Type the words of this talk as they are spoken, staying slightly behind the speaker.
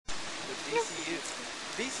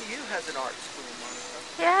VCU has an art school, Monica.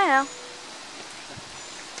 Yeah, I know.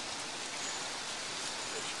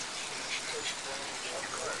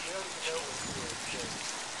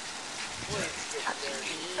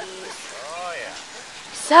 Oh yeah.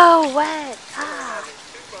 So wet. Ah.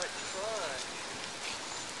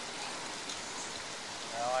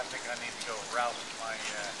 Well, I think I need to go route my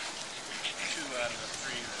 2 out of the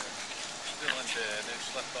 3 that are still in bed. They've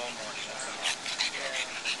slept all morning.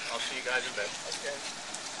 Yeah. I'll see you guys in bed. Okay.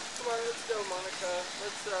 Come on, let's go, Monica.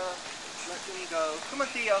 Let's let them go. Come on,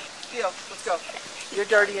 Theo. Theo, let's go. You're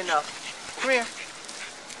dirty enough. Come here.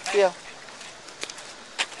 Theo.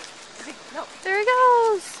 No. There he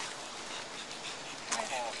goes.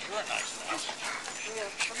 Oh, you're nice now. Theo,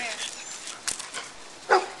 come here.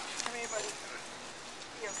 Come here, buddy.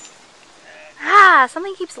 Theo. Ah,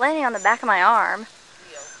 something keeps landing on the back of my arm.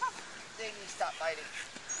 Theo. Then you stop biting.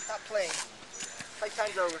 Stop playing.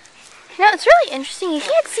 Playtime's over. You know, it's really interesting. You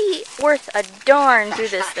can't see worth a darn through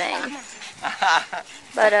this thing.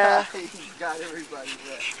 But, got everybody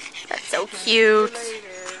wet. that's so cute.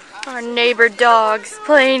 Our neighbor dogs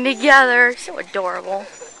playing together. So adorable.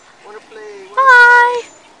 Hi.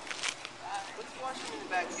 Let's wash him in the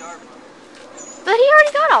backyard. But he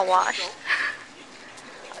already got all washed.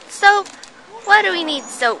 Soap? What do we need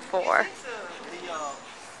soap for?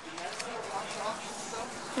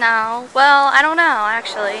 No. Well, I don't know,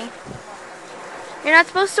 actually. You're not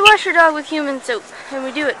supposed to wash your dog with human soap, and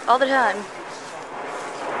we do it all the time.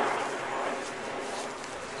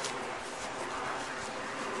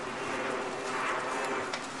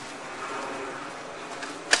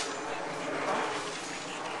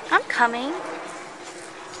 I'm coming.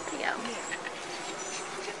 There you go.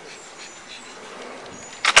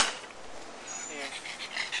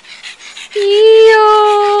 Theo!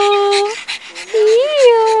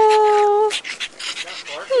 Theo!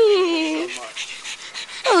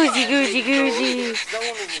 Oozy goozy goozy.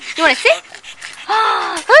 You want to sit?